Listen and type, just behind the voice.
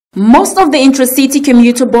Most of the intracity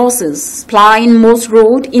commuter buses plying most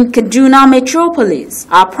road in Kaduna metropolis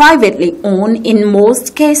are privately owned in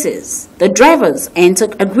most cases. The drivers enter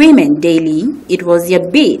agreement daily. It was their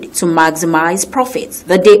bid to maximize profits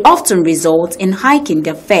that they often result in hiking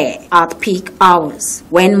their fare at peak hours,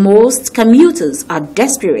 when most commuters are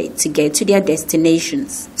desperate to get to their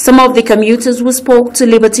destinations. Some of the commuters who spoke to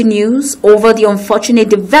Liberty News over the unfortunate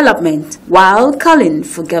development while calling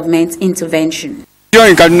for government intervention.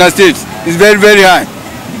 In Kaduna State is very, very high.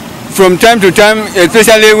 From time to time,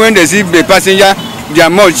 especially when they see the passenger, they are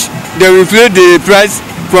much, they will inflate the price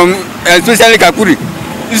from especially Kakuri.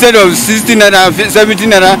 Instead of 16 naira, 17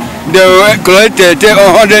 naira, they will collect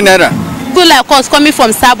 100 naira. People like us coming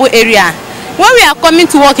from Sabo area, when we are coming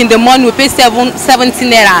to work in the morning, we pay 70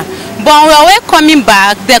 naira. But when we are coming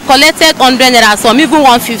back, they collected 100 naira, some even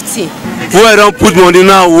 150. Fuel don't put money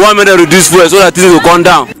now, we want to reduce fuel so that things will come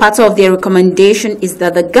down. Part of their recommendation is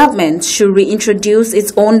that the government should reintroduce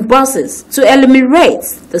its own buses to eliminate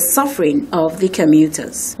the suffering of the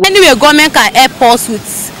commuters. Anyway, government can help us with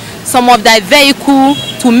some of their vehicle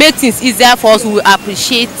to make things easier for us, we will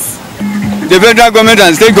appreciate. The federal government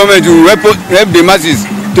and state government will help the masses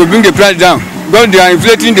to bring the price down, because they are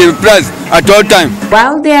inflating the price at all times.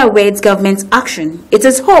 While they await government action, it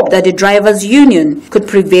is hoped that the drivers' union could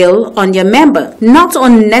prevail on their member not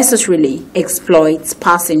unnecessarily exploit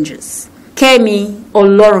passengers. Kemi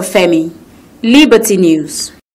Olorunfemi, Liberty News.